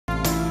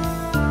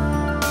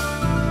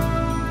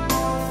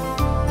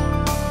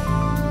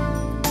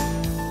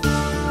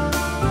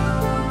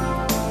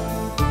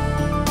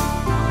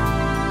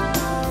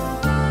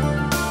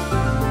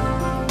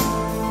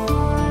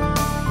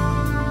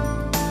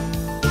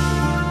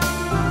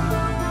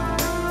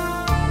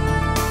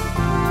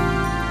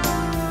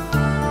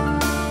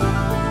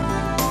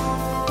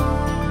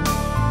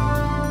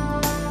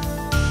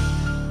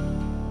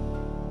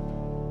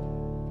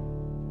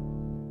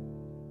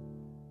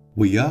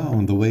We are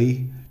on the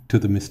way to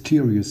the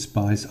mysterious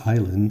Spice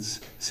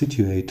Islands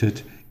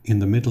situated in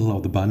the middle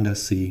of the Banda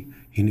Sea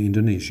in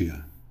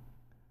Indonesia.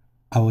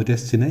 Our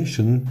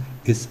destination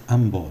is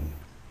Ambon,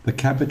 the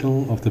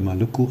capital of the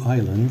Maluku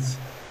Islands,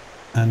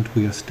 and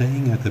we are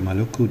staying at the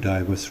Maluku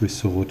Divers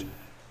Resort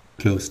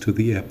close to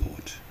the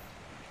airport.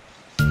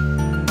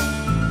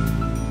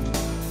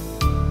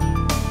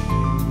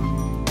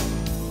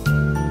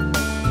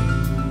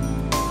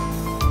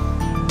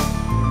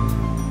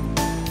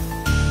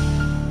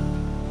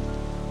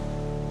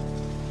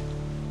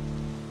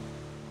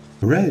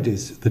 Red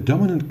is the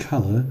dominant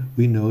color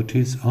we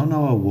notice on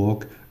our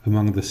walk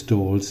among the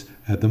stalls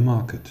at the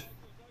market.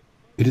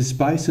 It is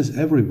spices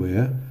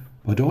everywhere,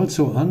 but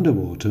also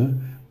underwater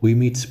we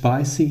meet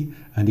spicy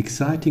and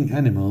exciting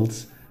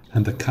animals,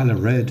 and the color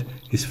red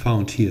is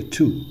found here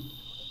too.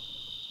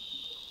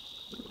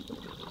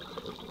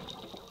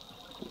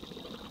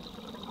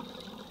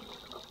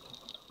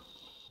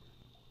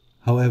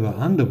 However,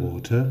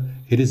 underwater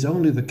it is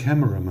only the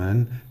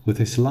cameraman with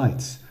his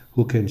lights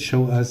who can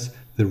show us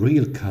the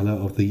real color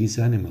of these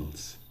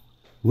animals.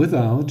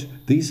 Without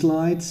these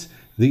lights,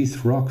 these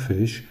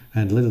frogfish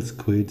and little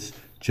squids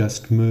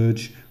just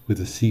merge with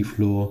the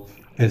seafloor,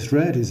 as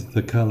red is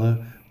the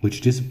color which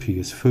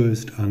disappears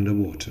first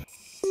underwater.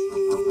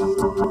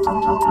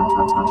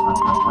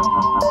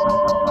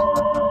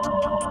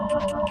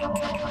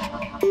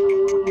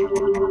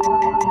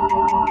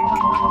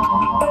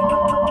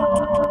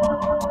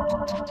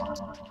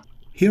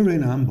 Here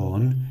in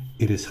Ambon,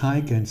 it is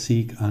hide and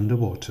seek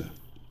underwater.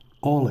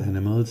 All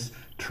animals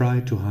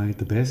try to hide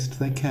the best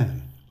they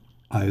can,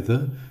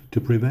 either to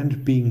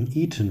prevent being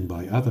eaten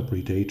by other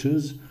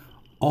predators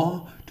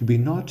or to be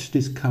not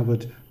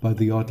discovered by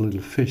the odd little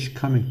fish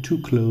coming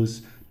too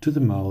close to the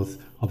mouth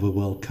of a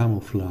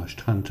well-camouflaged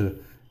hunter,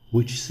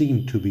 which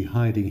seem to be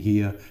hiding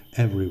here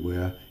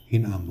everywhere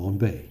in Ambon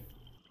Bay.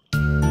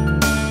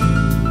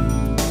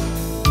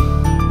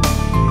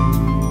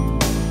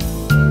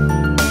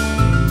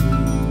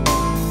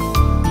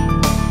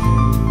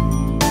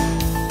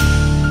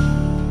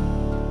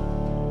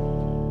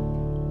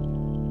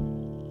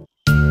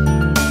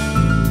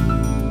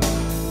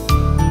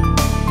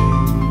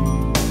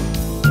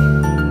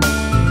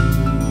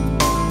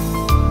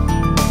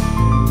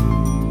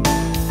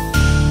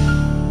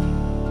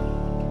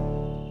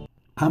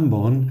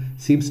 Ambon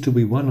seems to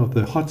be one of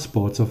the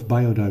hotspots of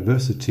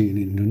biodiversity in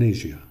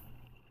Indonesia.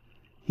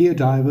 Here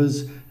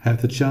divers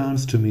have the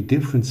chance to meet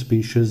different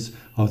species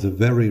of the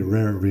very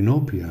rare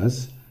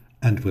rhinopias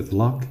and, with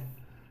luck,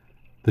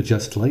 the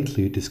just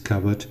lately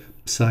discovered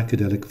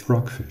psychedelic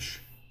frogfish,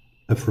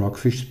 a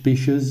frogfish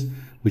species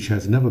which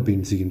has never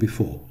been seen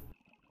before.